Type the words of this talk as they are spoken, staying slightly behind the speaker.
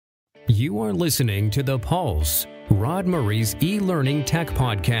You are listening to The Pulse, Rod Murray's e-learning tech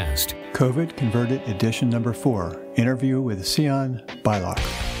podcast. COVID Converted Edition number 4, interview with Sian Beilock.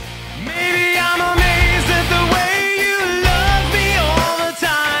 Maybe I'm amazed at the way you love me all the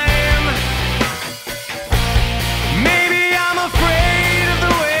time. Maybe I'm afraid of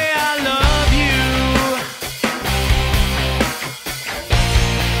the way I love you.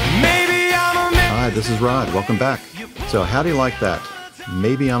 Maybe I'm amazed. Hi, this is Rod. Welcome back. So how do you like that?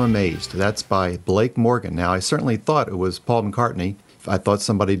 Maybe I'm Amazed. That's by Blake Morgan. Now, I certainly thought it was Paul McCartney. I thought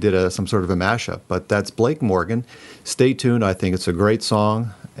somebody did some sort of a mashup, but that's Blake Morgan. Stay tuned. I think it's a great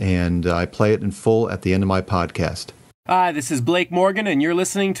song, and I play it in full at the end of my podcast. Hi, this is Blake Morgan, and you're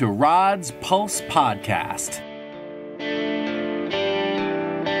listening to Rod's Pulse Podcast.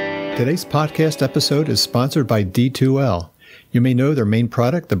 Today's podcast episode is sponsored by D2L. You may know their main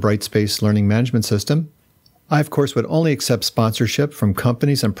product, the Brightspace Learning Management System. I, of course, would only accept sponsorship from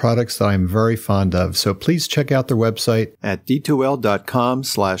companies and products that I'm very fond of, so please check out their website at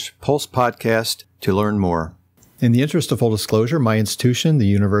d2l.com/pulsepodcast to learn more. In the interest of full disclosure, my institution, the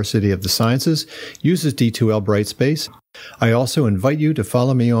University of the Sciences, uses D2L Brightspace. I also invite you to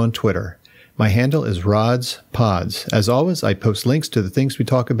follow me on Twitter. My handle is Rod's Pods. As always, I post links to the things we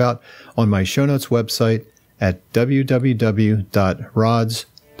talk about on my show notes website at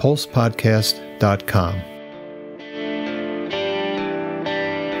www.rodspulsepodcast.com.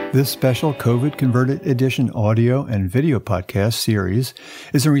 This special COVID Converted Edition audio and video podcast series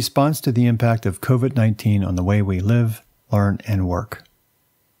is in response to the impact of COVID-19 on the way we live, learn, and work.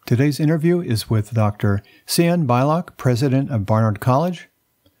 Today's interview is with Dr. Sian Beilock, president of Barnard College.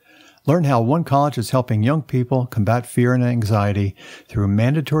 Learn how one college is helping young people combat fear and anxiety through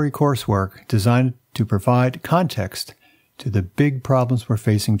mandatory coursework designed to provide context to the big problems we're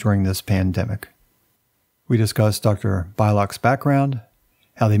facing during this pandemic. We discuss Dr. Beilock's background,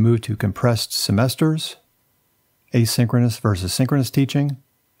 how they moved to compressed semesters, asynchronous versus synchronous teaching,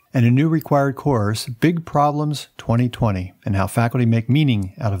 and a new required course, Big Problems 2020, and how faculty make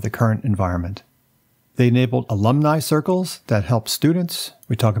meaning out of the current environment. They enabled Alumni Circles that help students.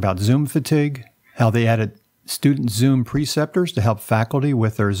 We talk about Zoom fatigue, how they added student Zoom preceptors to help faculty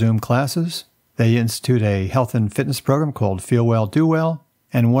with their Zoom classes. They institute a health and fitness program called Feel Well, Do Well,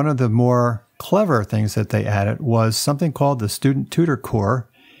 and one of the more clever things that they added was something called the Student Tutor Corps,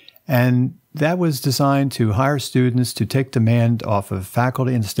 and that was designed to hire students to take demand off of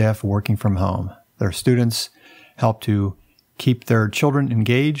faculty and staff working from home. Their students help to keep their children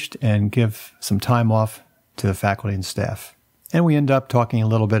engaged and give some time off to the faculty and staff. And we end up talking a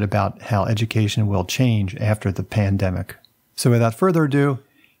little bit about how education will change after the pandemic. So without further ado,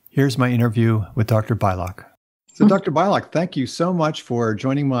 here's my interview with Dr. Beilock. So Dr. Beilock, thank you so much for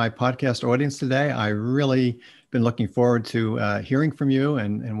joining my podcast audience today. I really been looking forward to hearing from you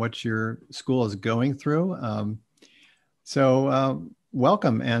and what your school is going through. So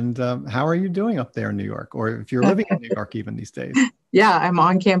welcome. And how are you doing up there in New York? Or if you're living in New York even these days? Yeah, I'm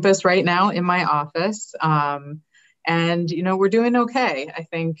on campus right now in my office. And, we're doing okay. I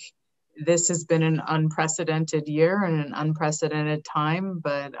think this has been an unprecedented year and an unprecedented time,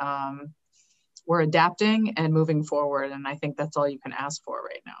 but we're adapting and moving forward. And I think that's all you can ask for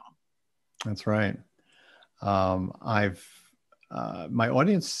right now. That's right. My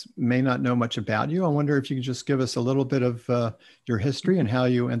audience may not know much about you. I wonder if you could just give us a little bit of your history and how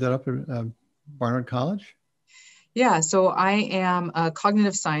you ended up at Barnard College. Yeah, so I am a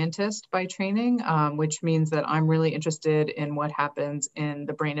cognitive scientist by training, which means that I'm really interested in what happens in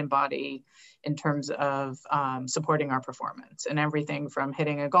the brain and body in terms of supporting our performance, and everything from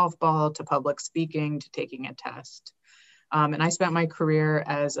hitting a golf ball to public speaking to taking a test. And I spent my career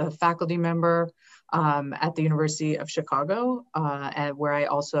as a faculty member at the University of Chicago, and where I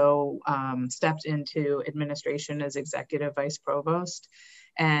also stepped into administration as executive vice provost.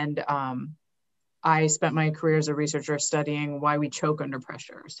 And I spent my career as a researcher studying why we choke under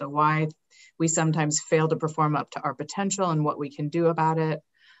pressure. So why we sometimes fail to perform up to our potential and what we can do about it.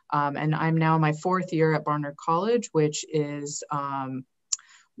 And I'm now in my 4th year at Barnard College, which is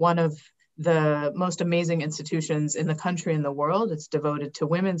one of the most amazing institutions in the country and the world. It's devoted to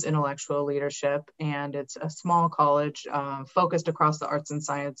women's intellectual leadership, and it's a small college focused across the arts and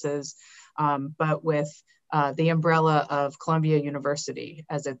sciences, but with the umbrella of Columbia University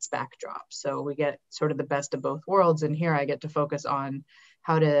as its backdrop. So we get sort of the best of both worlds. And here I get to focus on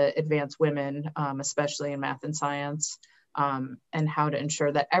how to advance women, especially in math and science, and how to ensure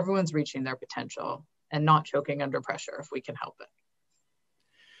that everyone's reaching their potential and not choking under pressure if we can help it.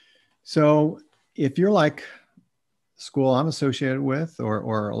 So if you're like school I'm associated with,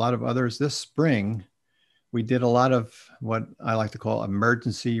 or a lot of others, this spring we did a lot of what I like to call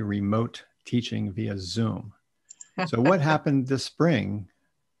emergency remote teaching via Zoom. So what happened this spring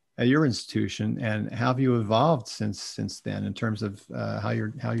at your institution, and how have you evolved since then in terms of how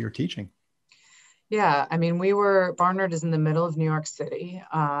you're teaching? Yeah, I mean, Barnard is in the middle of New York City.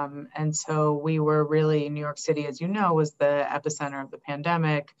 And so we were really, New York City, as you know, was the epicenter of the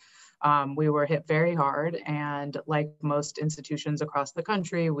pandemic. We were hit very hard. And like most institutions across the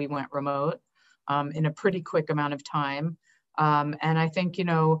country, we went remote in a pretty quick amount of time. And I think,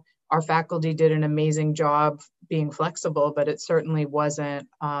 our faculty did an amazing job being flexible, but it certainly wasn't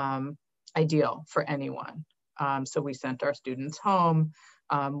ideal for anyone. So we sent our students home.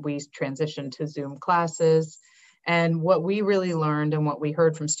 We transitioned to Zoom classes. And what we really learned and what we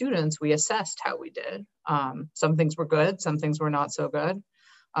heard from students, we assessed how we did. Some things were good, some things were not so good.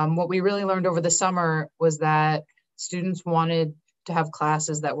 What we really learned over the summer was that students wanted to have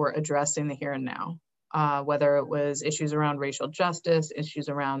classes that were addressing the here and now, whether it was issues around racial justice, issues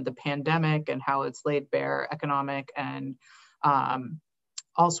around the pandemic and how it's laid bare economic and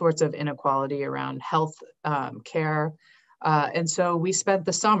all sorts of inequality around health care. And so we spent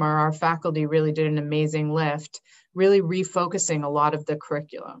the summer, our faculty really did an amazing lift, really refocusing a lot of the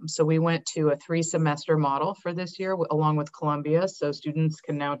curriculum. So we went to a 3-semester model for this year, along with Columbia. So students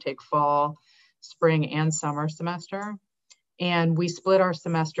can now take fall, spring, and summer semester. And we split our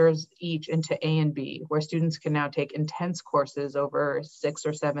semesters each into A and B, where students can now take intense courses over 6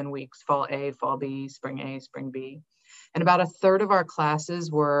 or 7 weeks, fall A, fall B, spring A, spring B. And about a third of our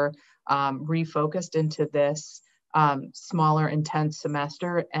classes were refocused into this smaller, intense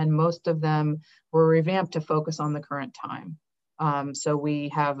semester, and most of them were revamped to focus on the current time. So we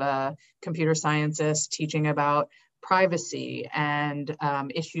have a computer scientist teaching about privacy and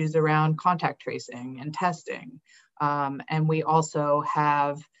issues around contact tracing and testing. And we also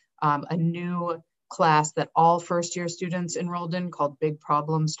have a new class that all first-year students enrolled in called Big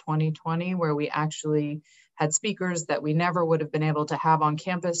Problems 2020, where we actually had speakers that we never would have been able to have on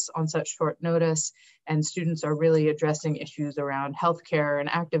campus on such short notice. And students are really addressing issues around healthcare and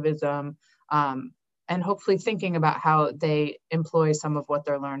activism, and hopefully thinking about how they employ some of what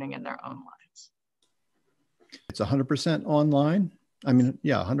they're learning in their own lives. It's 100% online.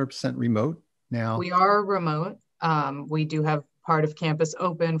 100% remote now. We are remote. We do have part of campus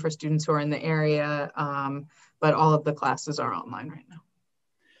open for students who are in the area, but all of the classes are online right now.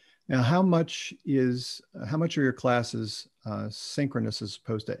 Now, how much are your classes synchronous as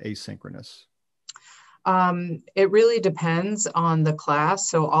opposed to asynchronous? It really depends on the class.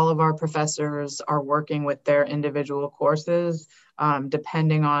 So all of our professors are working with their individual courses,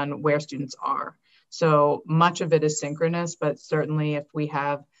 depending on where students are. So much of it is synchronous, but certainly if we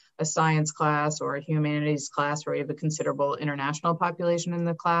have a science class or a humanities class where we have a considerable international population in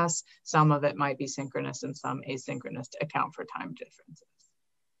the class, some of it might be synchronous and some asynchronous to account for time differences.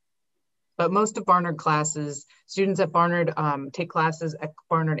 But most of Barnard classes, students at Barnard take classes at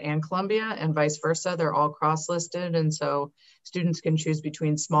Barnard and Columbia and vice versa. They're all cross-listed. And so students can choose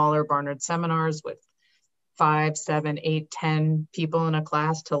between smaller Barnard seminars with 5, 7, 8, 10 people in a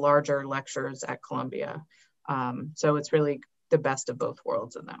class to larger lectures at Columbia. So it's really the best of both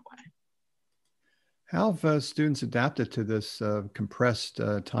worlds in that way. How have students adapted to this compressed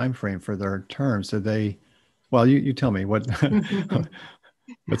time frame for their terms? You tell me what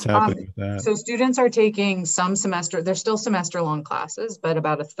what's happening with that. So students are taking some semester, they're still semester-long classes, but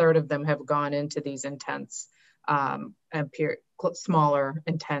about a third of them have gone into these intense smaller,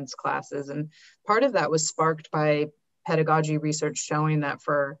 intense classes. And part of that was sparked by pedagogy research showing that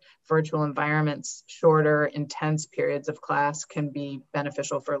for virtual environments, shorter, intense periods of class can be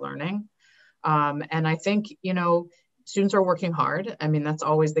beneficial for learning. And I think, students are working hard. I mean, that's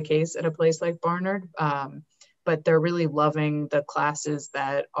always the case at a place like Barnard, but they're really loving the classes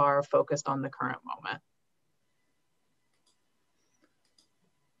that are focused on the current moment.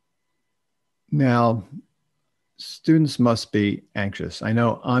 Now, students must be anxious. I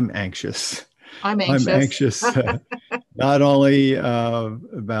know I'm anxious. I'm anxious. Not only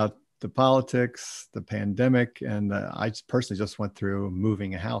about the politics, the pandemic, and I personally just went through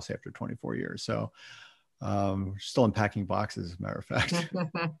moving a house after 24 years. So still unpacking boxes, as a matter of fact.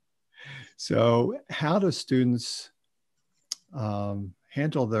 So how do students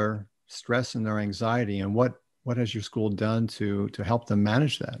handle their stress and their anxiety, and what has your school done to help them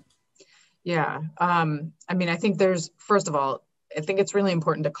manage that? Yeah, I think first of all, I think it's really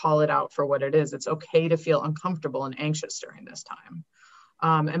important to call it out for what it is. It's okay to feel uncomfortable and anxious during this time.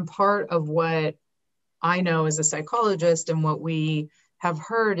 And part of what I know as a psychologist and what we have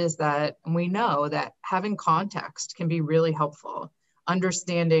heard is that, and we know that having context can be really helpful.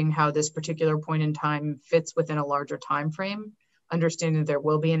 understanding how this particular point in time fits within a larger time frame, understanding there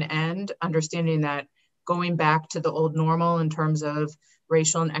will be an end, understanding that going back to the old normal in terms of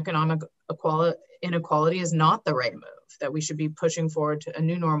racial and economic inequality is not the right move, that we should be pushing forward to a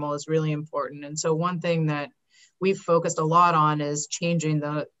new normal is really important. And so one thing that we've focused a lot on is changing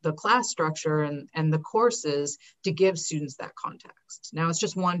the class structure and the courses to give students that context. Now, it's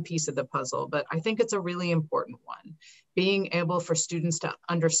just one piece of the puzzle, but I think it's a really important one. Being able for students to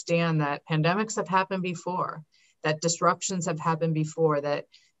understand that pandemics have happened before, that disruptions have happened before, that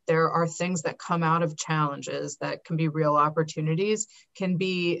there are things that come out of challenges that can be real opportunities, can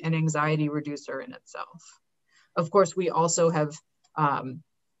be an anxiety reducer in itself. Of course, we also have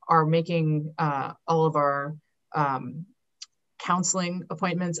are making all of our counseling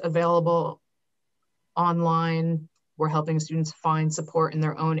appointments available online. We're helping students find support in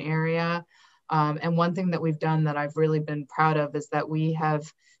their own area. And one thing that we've done that I've really been proud of is that we have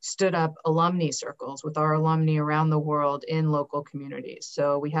stood up alumni circles with our alumni around the world in local communities.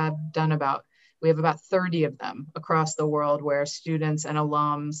 So we have about 30 of them across the world where students and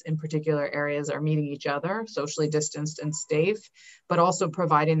alums in particular areas are meeting each other, socially distanced and safe, but also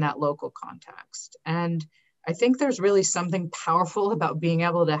providing that local context. And I think there's really something powerful about being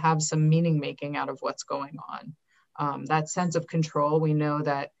able to have some meaning making out of what's going on. That sense of control, we know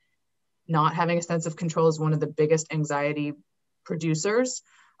that not having a sense of control is one of the biggest anxiety producers.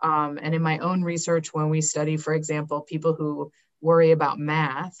 And in my own research, when we study, for example, people who worry about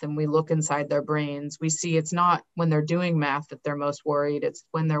math and we look inside their brains, we see it's not when they're doing math that they're most worried. It's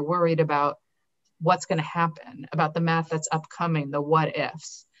when they're worried about what's going to happen, about the math that's upcoming, the what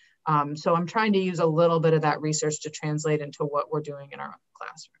ifs. So I'm trying to use a little bit of that research to translate into what we're doing in our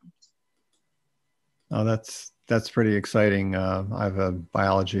classrooms. Oh, that's pretty exciting. I have a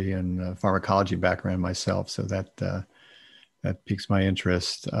biology and pharmacology background myself, so that piques my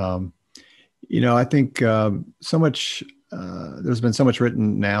interest. I think so much. There's been so much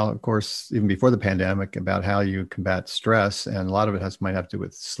written now, of course, even before the pandemic, about how you combat stress, and a lot of it might have to do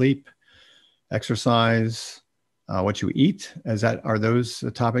with sleep, exercise, what you eat. Are those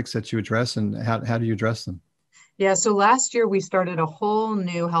topics that you address, and how do you address them? Yeah, so last year we started a whole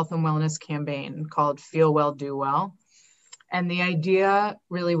new health and wellness campaign called Feel Well, Do Well. And the idea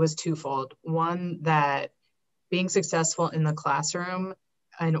really was twofold. One, that being successful in the classroom,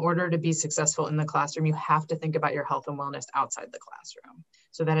 in order to be successful in the classroom, you have to think about your health and wellness outside the classroom.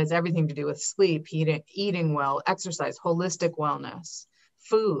 So that has everything to do with sleep, eating well, exercise, holistic wellness,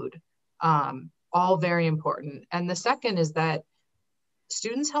 food, all very important. And the second is that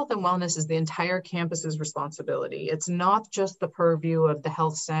students' health and wellness is the entire campus's responsibility. It's not just the purview of the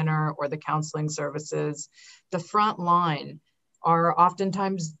health center or the counseling services. The front line are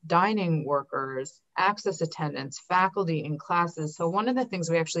oftentimes dining workers, access attendants, faculty in classes. So one of the things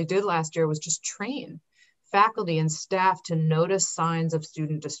we actually did last year was just train faculty and staff to notice signs of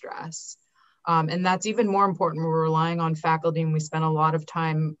student distress. And that's even more important. We're relying on faculty, and we spent a lot of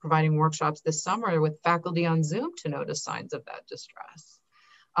time providing workshops this summer with faculty on Zoom to notice signs of that distress.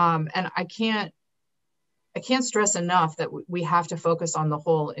 And I can't stress enough that we have to focus on the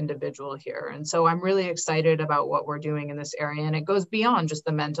whole individual here. And so I'm really excited about what we're doing in this area. And it goes beyond just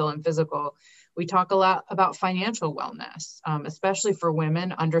the mental and physical. We talk a lot about financial wellness, especially for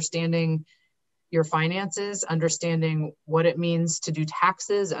women, understanding your finances, understanding what it means to do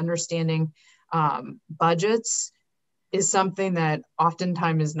taxes, understanding budgets is something that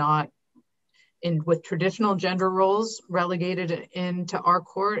oftentimes is not with traditional gender roles relegated into our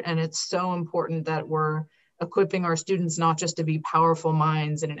court. And it's so important that we're equipping our students not just to be powerful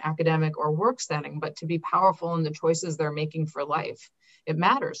minds in an academic or work setting, but to be powerful in the choices they're making for life. It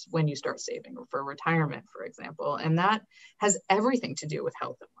matters when you start saving for retirement, for example, and that has everything to do with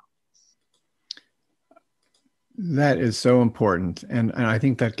health and wellness. That is so important. And I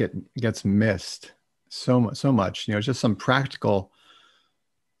think that gets missed so much, just some practical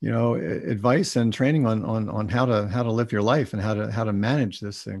advice and training on how to live your life and how to manage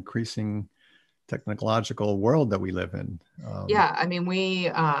this increasing technological world that we live in. Yeah, I mean, we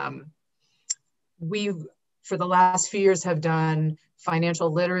for the last few years have done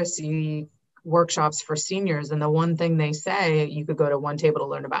financial literacy workshops for seniors, and the one thing they say, you could go to one table to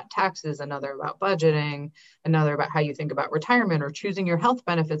learn about taxes, another about budgeting, another about how you think about retirement or choosing your health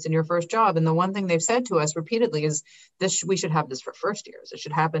benefits in your first job. And the one thing they've said to us repeatedly is we should have this for first years. It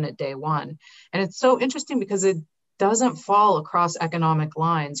should happen at day one. And it's so interesting because it doesn't fall across economic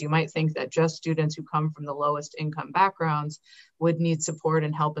lines. You might think that just students who come from the lowest income backgrounds would need support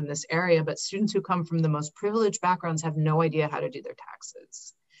and help in this area, but students who come from the most privileged backgrounds have no idea how to do their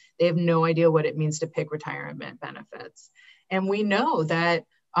taxes. They have no idea what it means to pick retirement benefits. And we know that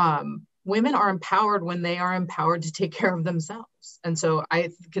women are empowered when they are empowered to take care of themselves. And so I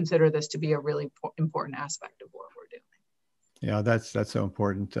consider this to be a really important aspect of what we're doing. Yeah, that's so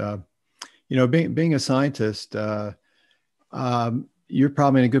important. Being a scientist, you're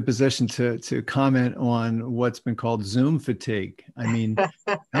probably in a good position to comment on what's been called Zoom fatigue. I mean,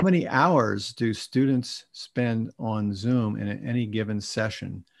 how many hours do students spend on Zoom in any given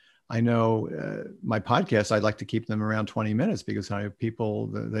session? I know my podcast, I'd like to keep them around 20 minutes because I have people,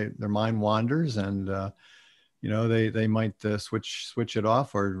 their mind wanders and, they might switch it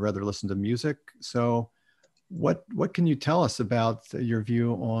off or rather listen to music. So what can you tell us about your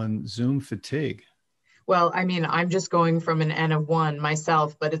view on Zoom fatigue? Well, I mean, I'm just going from an N of one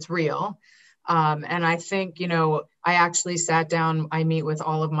myself, but it's real. And I think, I actually sat down, I meet with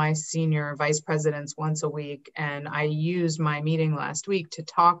all of my senior vice presidents once a week, and I used my meeting last week to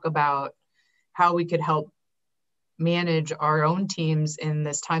talk about how we could help manage our own teams in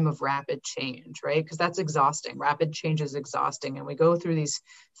this time of rapid change, right? Because that's exhausting. Rapid change is exhausting. And we go through these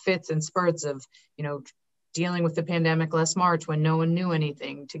fits and spurts of, dealing with the pandemic last March when no one knew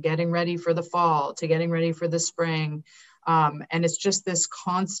anything, to getting ready for the fall, to getting ready for the spring. And it's just this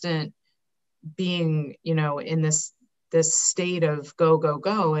constant being, in this state of go, go,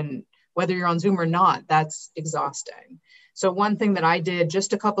 go. And whether you're on Zoom or not, that's exhausting. So one thing that I did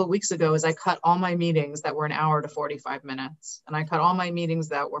just a couple of weeks ago is I cut all my meetings that were an hour to 45 minutes. And I cut all my meetings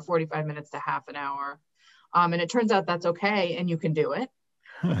that were 45 minutes to half an hour. And it turns out that's okay. And you can do it.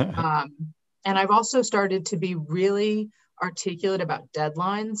 And I've also started to be really articulate about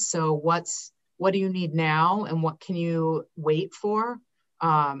deadlines. So what do you need now and what can you wait for?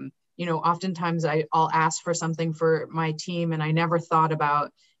 Oftentimes I'll ask for something for my team and I never thought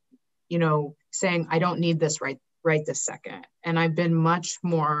about, saying, I don't need this right this second. And I've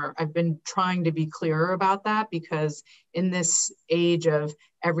been trying to be clearer about that because in this age of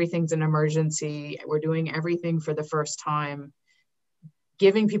everything's an emergency, we're doing everything for the first time.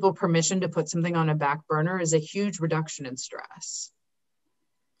 Giving people permission to put something on a back burner is a huge reduction in stress.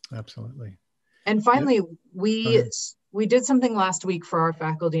 Absolutely. And finally, we did something last week for our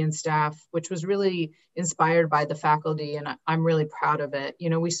faculty and staff, which was really inspired by the faculty, and I'm really proud of it.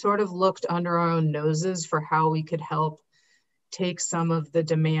 We sort of looked under our own noses for how we could help take some of the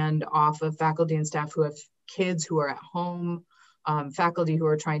demand off of faculty and staff who have kids who are at home, faculty who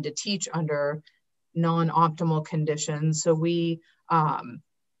are trying to teach under non-optimal conditions. So we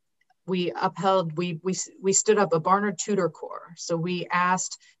stood up a Barnard tutor corps. So we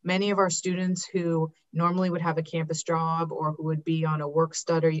asked many of our students who normally would have a campus job or who would be on a work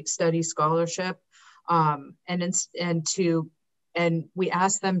study scholarship, and we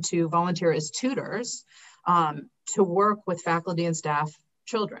asked them to volunteer as tutors to work with faculty and staff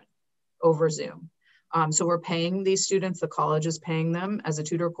children over Zoom. So we're paying these students, the college is paying them as a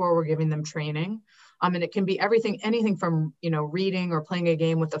tutor corps, we're giving them training. And it can be anything from, reading or playing a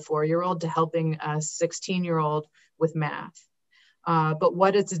game with a 4-year-old to helping a 16-year-old with math. But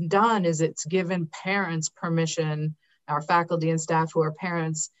what it's done is it's given parents permission, our faculty and staff who are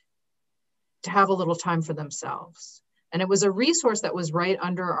parents, to have a little time for themselves. And it was a resource that was right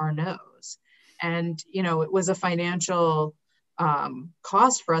under our nose. And, it was a financial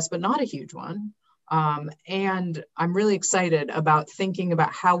cost for us, but not a huge one. And I'm really excited about thinking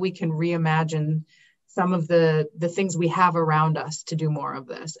about how we can reimagine some of the things we have around us to do more of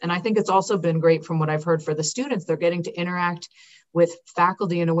this. And I think it's also been great from what I've heard for the students. They're getting to interact with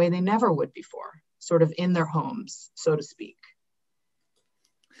faculty in a way they never would before, sort of in their homes, so to speak.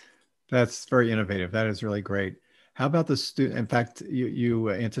 That's very innovative. That is really great. How about the student? In fact, you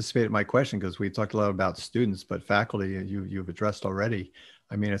anticipated my question because we talked a lot about students, but faculty you've addressed already.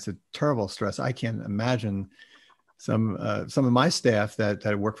 I mean, it's a terrible stress. I can't imagine some of my staff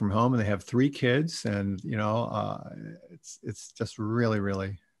that work from home and they have 3 kids, and it's just really,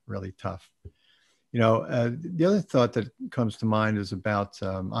 really, really tough. The other thought that comes to mind is about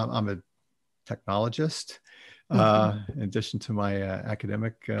I'm a technologist, in addition to my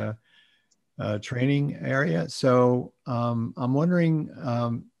academic training area. So I'm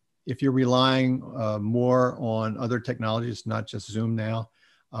wondering if you're relying more on other technologies, not just Zoom now.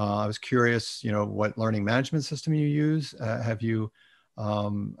 I was curious, what learning management system you use. Are you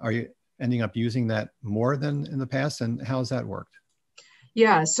ending up using that more than in the past, and how has that worked?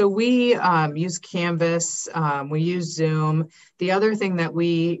 Yeah, so we use Canvas, we use Zoom. The other thing that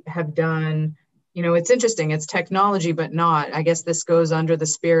we have done, it's interesting, it's technology, but not. I guess this goes under the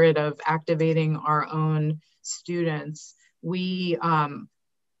spirit of activating our own students. We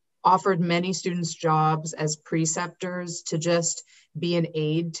offered many students jobs as preceptors to just be an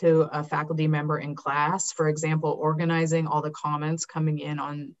aid to a faculty member in class. For example, organizing all the comments coming in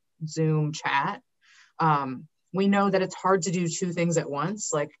on Zoom chat. We know that it's hard to do two things at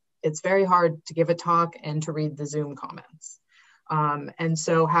once. Like, it's very hard to give a talk and to read the Zoom comments. And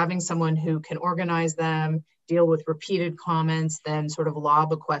so having someone who can organize them, deal with repeated comments, then sort of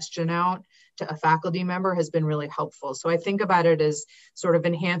lob a question out to a faculty member has been really helpful. So I think about it as sort of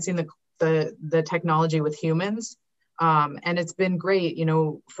enhancing the technology with humans. And it's been great, you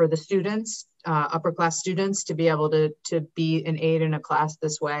know, for the students, upper class students, to be able to be an aid in a class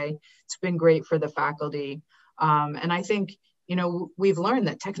this way. It's been great for the faculty. And I think, you know, we've learned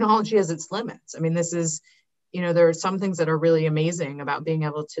that technology has its limits. I mean, this is, you know, there are some things that are really amazing about being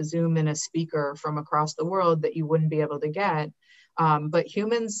able to Zoom in a speaker from across the world that you wouldn't be able to get. But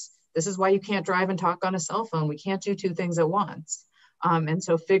humans, this is why you can't drive and talk on a cell phone. We can't do two things at once. And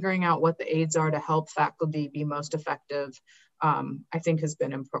so figuring out what the aids are to help faculty be most effective, I think has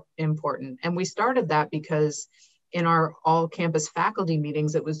been important. And we started that because in our all campus faculty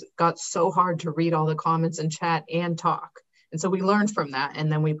meetings, got so hard to read all the comments and chat and talk. And so we learned from that,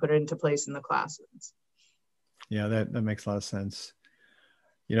 and then we put it into place in the classes. Yeah, that makes a lot of sense.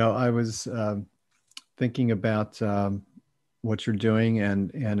 You know, I was thinking about what you're doing,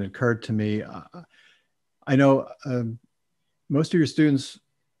 and it occurred to me, I know most of your students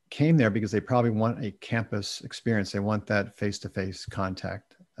came there because they probably want a campus experience. They want that face-to-face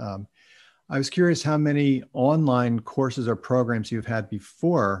contact. I was curious how many online courses or programs you've had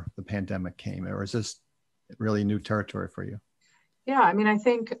before the pandemic came, or is this really new territory for you? Yeah, I mean, I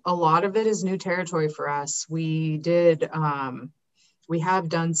think a lot of it is new territory for us. We have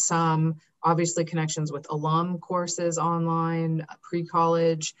done some, obviously, connections with alum courses online,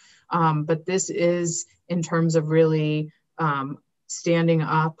 pre-college, but this is in terms of really standing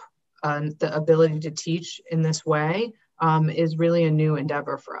up the ability to teach in this way is really a new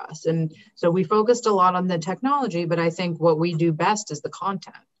endeavor for us. And so we focused a lot on the technology, but I think what we do best is the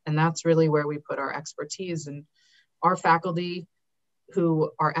content. And that's really where we put our expertise. And our faculty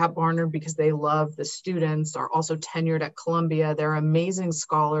who are at Barnard because they love the students are also tenured at Columbia. They're amazing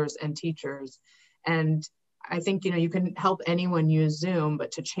scholars and teachers. And I think, you know, you can help anyone use Zoom,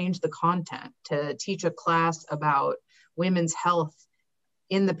 but to change the content, to teach a class about women's health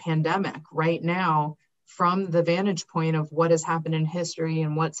in the pandemic right now, from the vantage point of what has happened in history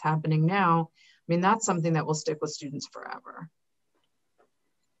and what's happening now, I mean, that's something that will stick with students forever.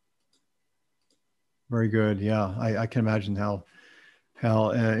 Very good. Yeah, I can imagine how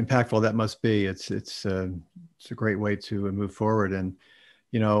impactful that must be. It's a great way to move forward. And,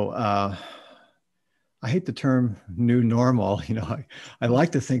 you know, I hate the term new normal. You know, I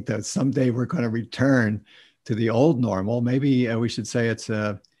like to think that someday we're going to return to the old normal. Maybe we should say it's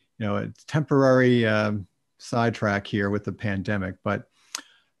a temporary sidetrack here with the pandemic. But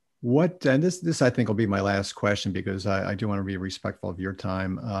and this I think will be my last question, because I do want to be respectful of your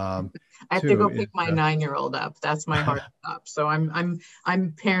time. I have to go pick my 9-year-old up. That's my hard stop. So I'm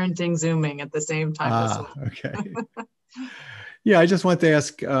parenting Zooming at the same time as well. Okay. Yeah, I just want to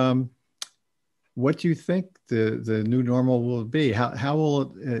ask, what do you think the new normal will be? How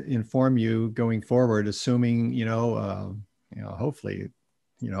will it inform you going forward, assuming, hopefully,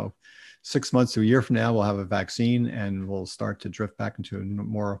 6 months to a year from now, we'll have a vaccine and we'll start to drift back into a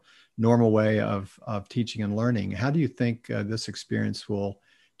more normal way of teaching and learning. How do you think this experience will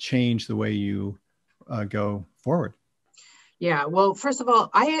change the way you go forward? Yeah, well, first of all,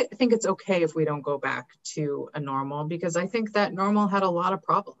 I think it's okay if we don't go back to a normal, because I think that normal had a lot of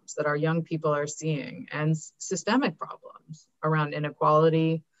problems that our young people are seeing, and systemic problems around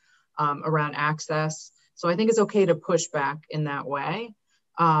inequality, around access. So I think it's okay to push back in that way.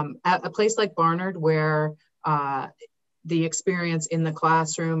 At a place like Barnard, where the experience in the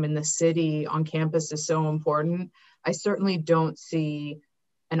classroom, in the city, on campus is so important, I certainly don't see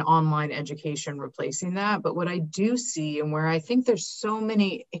an online education replacing that. But what I do see, and where I think there's so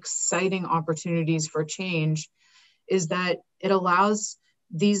many exciting opportunities for change, is that it allows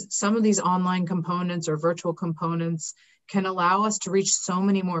some of these online components or virtual components can allow us to reach so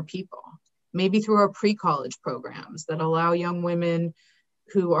many more people, maybe through our pre-college programs that allow young women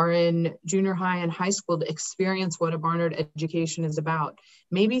who are in junior high and high school to experience what a Barnard education is about.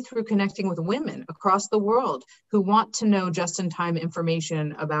 Maybe through connecting with women across the world who want to know just-in-time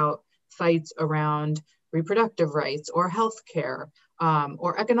information about fights around reproductive rights or healthcare,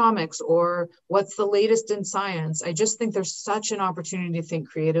 or economics, or what's the latest in science. I just think there's such an opportunity to think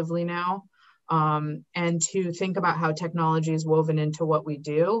creatively now, and to think about how technology is woven into what we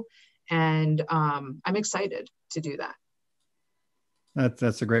do. And I'm excited to do that.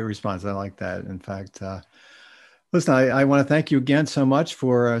 That's a great response. I like that. In fact, Listen, I want to thank you again so much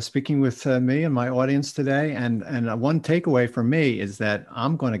for speaking with me and my audience today. And one takeaway from me is that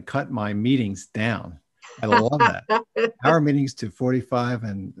I'm going to cut my meetings down. I love that. Hour meetings to 45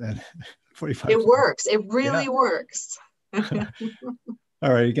 and 45. It works. It really works.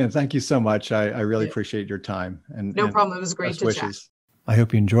 All right. Again, thank you so much. I really appreciate your time. And no problem. It was great to chat. I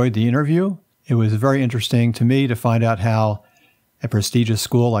hope you enjoyed the interview. It was very interesting to me to find out how a prestigious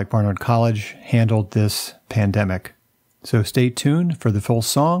school like Barnard College handled this pandemic. So stay tuned for the full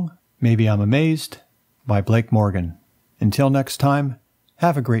song, Maybe I'm Amazed, by Blake Morgan. Until next time,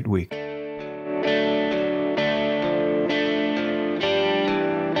 have a great week.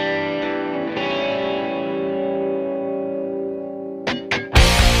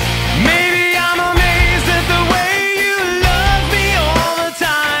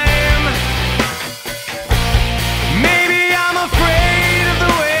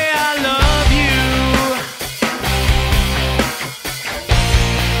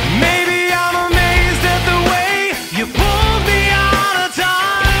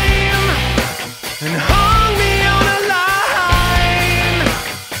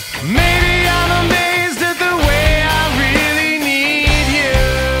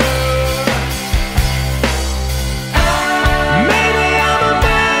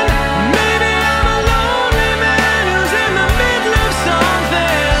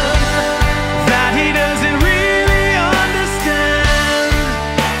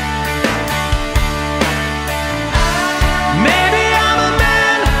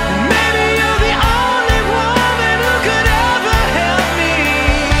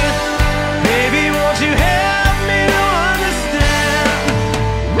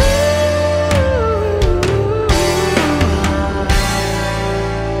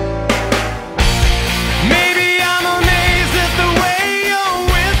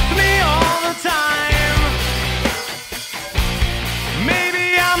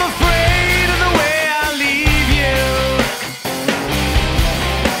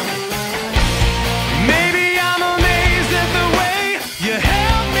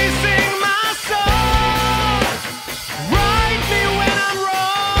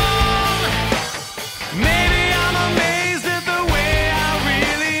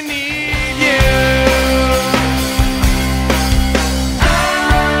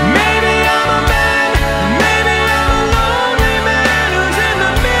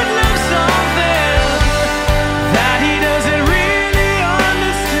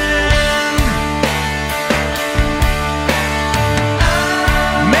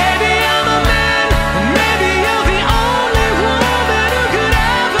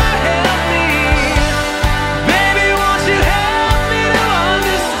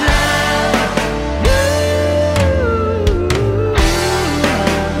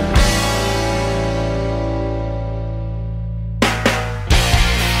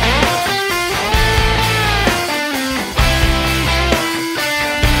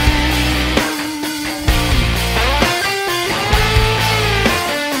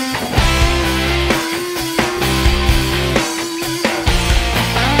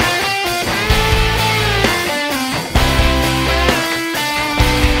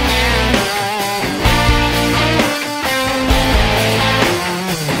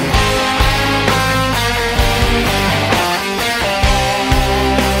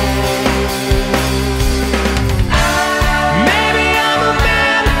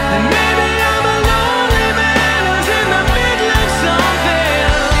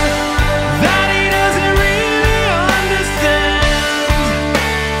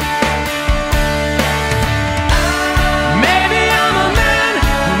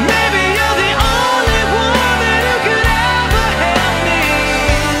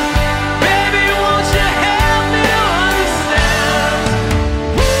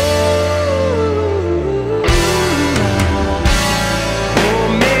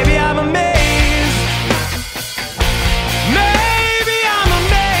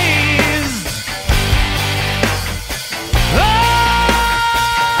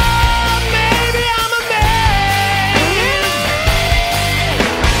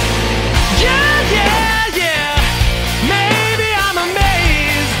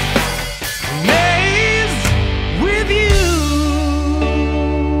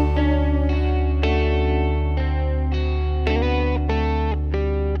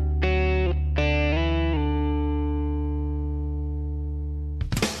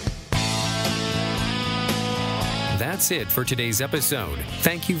 That's it for today's episode.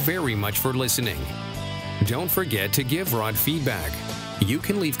 Thank you very much for listening. Don't forget to give Rod feedback. You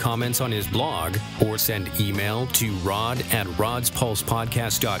can leave comments on his blog or send email to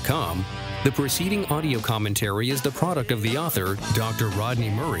rod@rodspulsepodcast.com. The preceding audio commentary is the product of the author, Dr.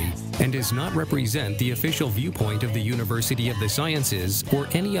 Rodney Murray, and does not represent the official viewpoint of the University of the Sciences or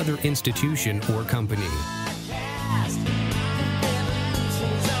any other institution or company.